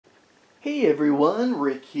Hey everyone,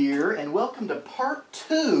 Rick here, and welcome to part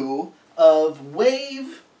 2 of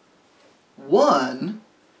Wave 1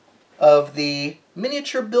 of the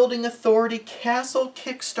Miniature Building Authority Castle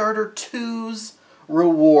Kickstarter 2's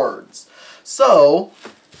rewards. So,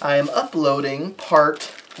 I am uploading part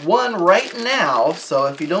 1 right now, so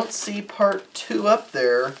if you don't see part 2 up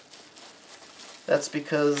there, that's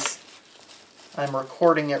because I'm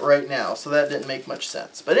recording it right now, so that didn't make much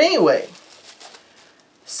sense. But anyway,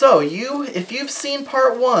 so if you've seen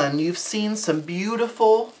part 1, you've seen some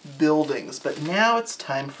beautiful buildings, but now it's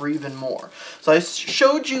time for even more. So I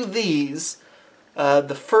showed you these,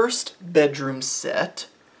 the first bedroom set.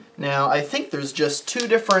 Now I think there's just 2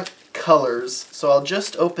 different colors, so I'll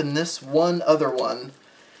just open this one other one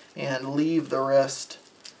and leave the rest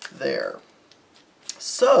there.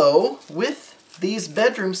 So with these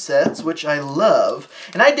bedroom sets, which I love,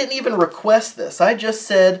 and I didn't even request this, I just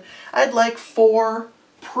said I'd like 4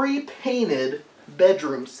 pre-painted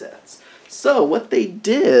bedroom sets. So what they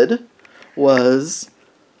did was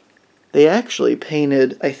they actually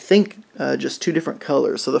painted, I think, just 2 different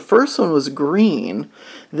colors. So the first one was green.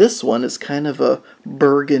 This one is kind of a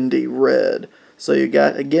burgundy red. So you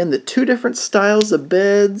got, again, the 2 different styles of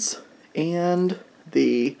beds and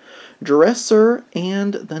the dresser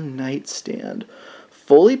and the nightstand.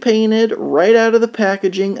 Fully painted right out of the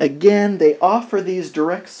packaging. Again, they offer these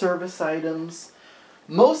direct service items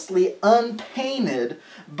mostly unpainted,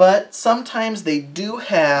 but sometimes they do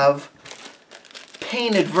have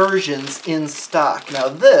painted versions in stock.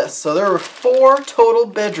 Now so there were 4 total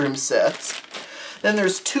bedroom sets. Then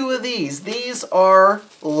there's 2 of these. These are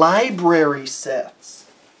library sets.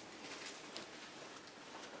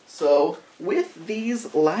 So with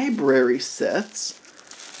these library sets,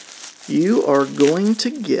 you are going to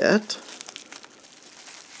get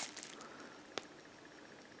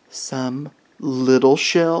some little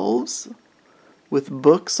shelves with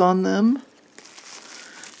books on them.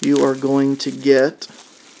 You are going to get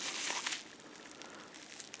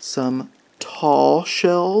some tall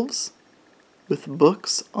shelves with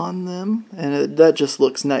books on them, and that just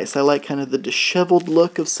looks nice. I like kind of the disheveled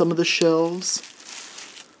look of some of the shelves.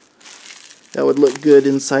 That would look good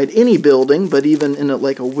inside any building, but even in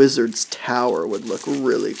like a wizard's tower would look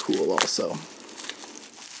really cool also.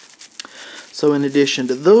 So in addition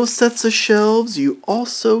to those sets of shelves, you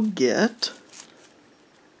also get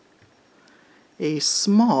a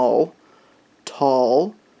small,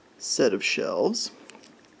 tall set of shelves.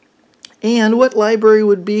 And what library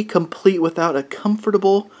would be complete without a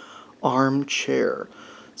comfortable armchair?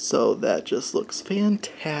 So that just looks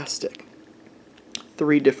fantastic.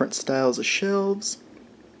 3 different styles of shelves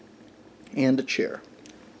and a chair.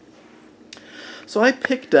 So I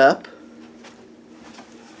picked up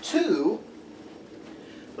 2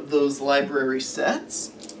 of those library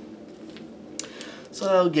sets. So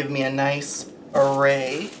that'll give me a nice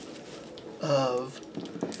array of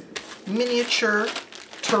miniature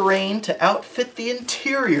terrain to outfit the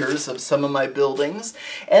interiors of some of my buildings.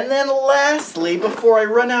 And then lastly, before I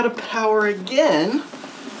run out of power again,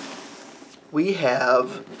 we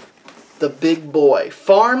have the big boy,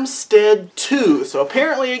 Farmstead 2. So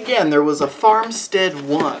apparently, again, there was a Farmstead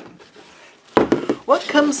 1. What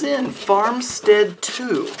comes in Farmstead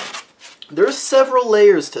 2? There's several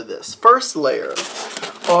layers to this. First layer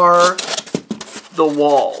are the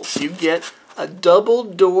walls. You get a double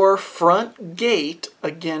door front gate,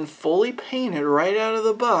 again fully painted right out of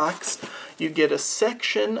the box. You get a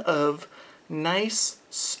section of nice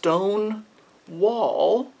stone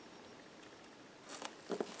wall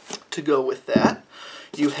to go with that.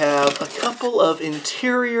 You have a couple of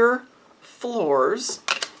interior floors.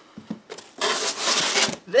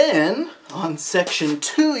 Then, on section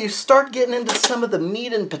 2, you start getting into some of the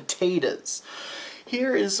meat and potatoes.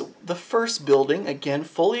 Here is the first building, again,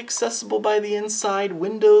 fully accessible by the inside.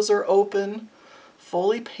 Windows are open,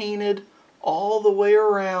 fully painted all the way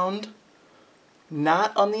around.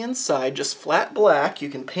 Not on the inside, just flat black. You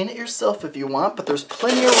can paint it yourself if you want, but there's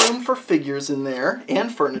plenty of room for figures in there and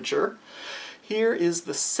furniture. Here is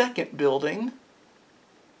the second building.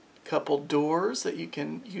 Couple doors that you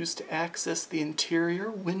can use to access the interior.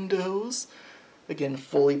 Windows, again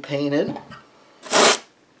fully painted.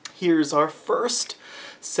 Here's our first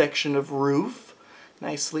section of roof,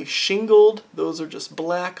 nicely shingled. Those are just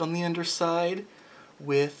black on the underside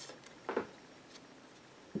with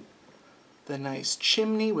the nice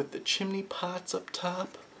chimney with the chimney pots up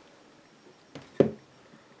top.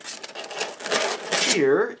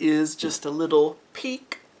 Here is just a little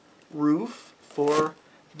peak roof for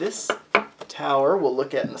this tower we'll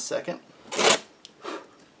look at in a second.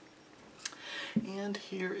 And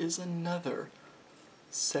here is another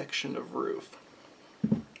section of roof.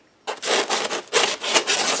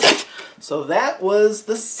 So that was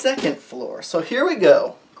the second floor. So here we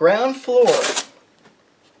go, ground floor.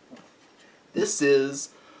 This is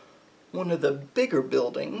one of the bigger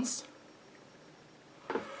buildings.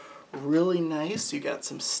 Really nice. You got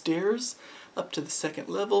some stairs up to the second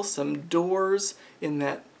level, some doors in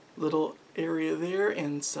that little area there,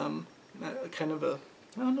 and some kind of a,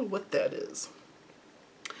 I don't know what that is.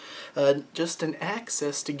 Just an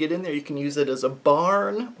access to get in there. You can use it as a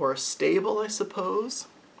barn or a stable, I suppose.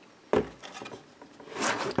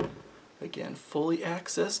 Again, fully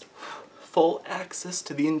accessed, full access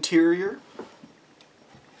to the interior.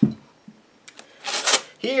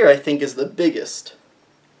 Here, I think, is the biggest.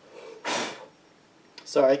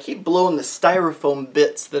 Sorry, I keep blowing the styrofoam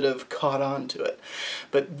bits that have caught onto it.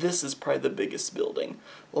 But this is probably the biggest building.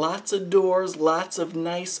 Lots of doors, lots of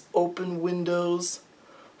nice open windows,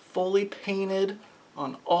 fully painted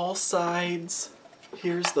on all sides.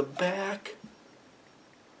 Here's the back.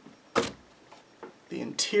 The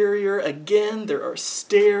interior, again, there are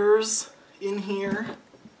stairs in here.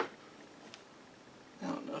 I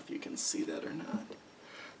don't know if you can see that or not.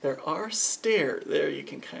 There are stairs. There, you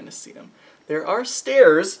can kind of see them. There are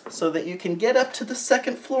stairs so that you can get up to the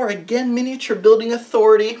second floor. Again, Miniature Building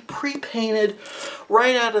Authority, pre-painted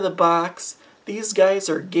right out of the box. These guys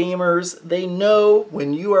are gamers. They know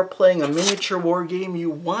when you are playing a miniature war game, you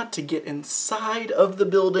want to get inside of the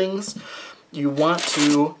buildings. You want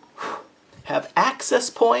to have access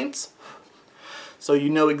points so you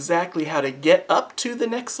know exactly how to get up to the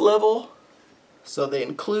next level. So they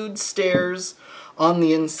include stairs on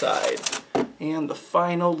the inside. And the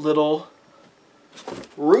final little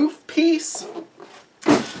roof piece.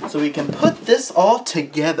 So we can put this all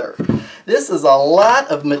together. This is a lot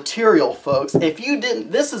of material, folks. If you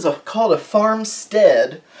didn't, this is called a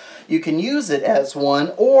farmstead. You can use it as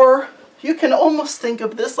one, or you can almost think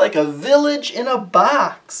of this like a village in a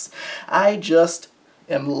box. I just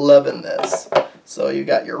am loving this. So you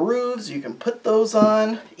got your roofs, you can put those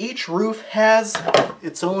on. Each roof has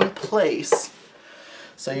its own place.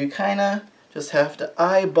 So you kind of just have to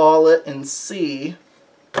eyeball it and see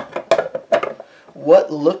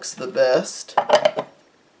what looks the best.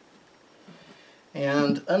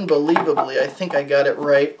 And unbelievably, I think I got it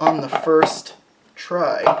right on the first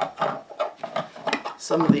try.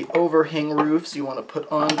 Some of the overhang roofs you want to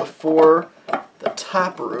put on before the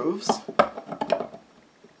top roofs.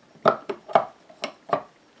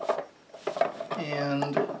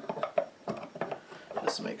 And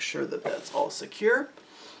just make sure that that's all secure.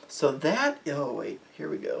 So that, oh wait, here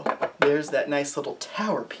we go. There's that nice little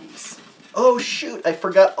tower piece. Oh shoot, I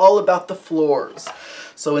forgot all about the floors.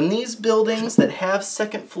 So in these buildings that have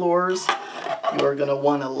second floors, you are going to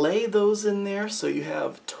want to lay those in there so you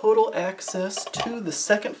have total access to the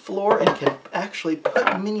second floor and can actually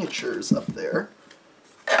put miniatures up there.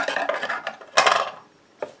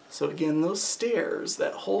 So again, those stairs,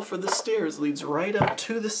 that hole for the stairs leads right up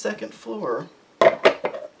to the second floor.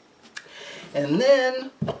 And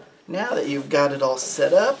then, now that you've got it all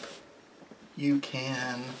set up, you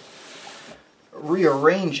can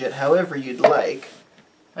rearrange it however you'd like.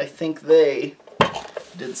 I think they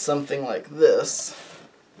did something like this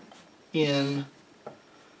in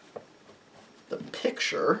the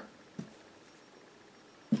picture.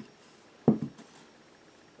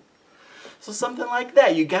 So something like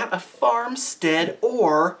that. You got a farmstead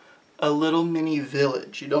or a little mini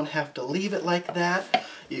village. You don't have to leave it like that.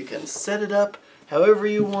 You can set it up however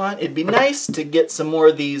you want. It'd be nice to get some more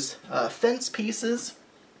of these fence pieces,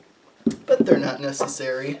 but they're not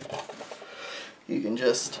necessary. You can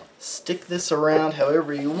just stick this around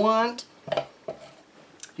however you want.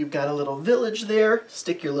 You've got a little village there.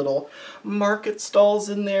 Stick your little market stalls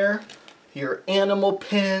in there, your animal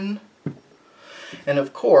pen, and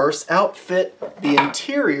of course outfit the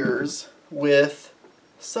interiors with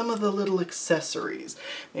some of the little accessories.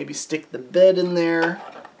 Maybe stick the bed in there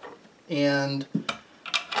and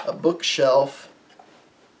a bookshelf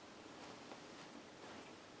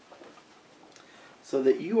so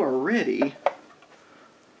that you are ready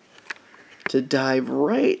to dive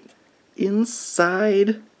right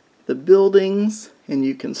inside the buildings and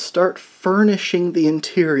you can start furnishing the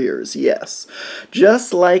interiors. Yes,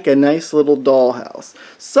 just like a nice little dollhouse.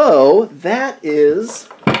 So that is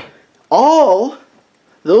all.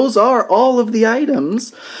 Those are all of the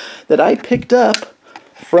items that I picked up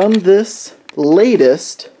from this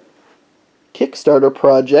latest Kickstarter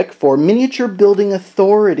project for Miniature Building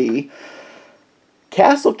Authority.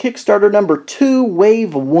 Castle Kickstarter number 2,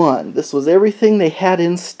 Wave 1. This was everything they had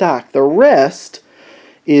in stock. The rest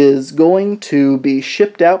is going to be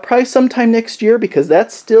shipped out probably sometime next year because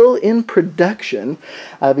that's still in production.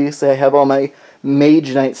 Obviously, I have all my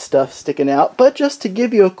Mage Knight stuff sticking out, but just to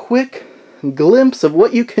give you a quick glimpse of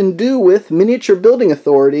what you can do with Miniature Building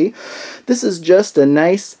Authority, this is just a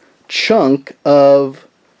nice chunk of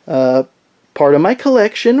part of my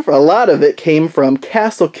collection. A lot of it came from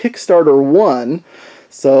Castle Kickstarter 1,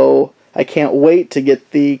 so I can't wait to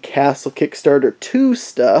get the Castle Kickstarter 2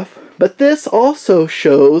 stuff. But this also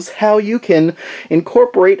shows how you can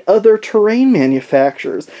incorporate other terrain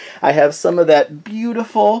manufacturers. I have some of that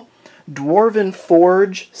beautiful Dwarven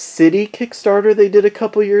Forge City Kickstarter they did a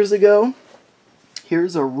couple years ago.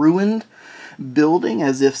 Here's a ruined building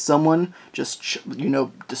as if someone just, you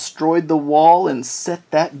know, destroyed the wall and set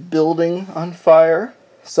that building on fire.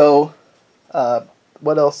 So,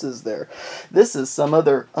 what else is there? This is some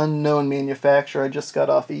other unknown manufacturer I just got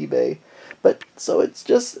off eBay. But, so it's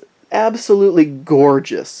just absolutely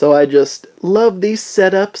gorgeous. So I just love these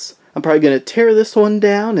setups. I'm probably going to tear this one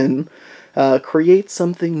down and create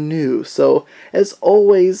something new. So, as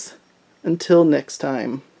always, until next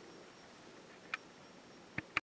time.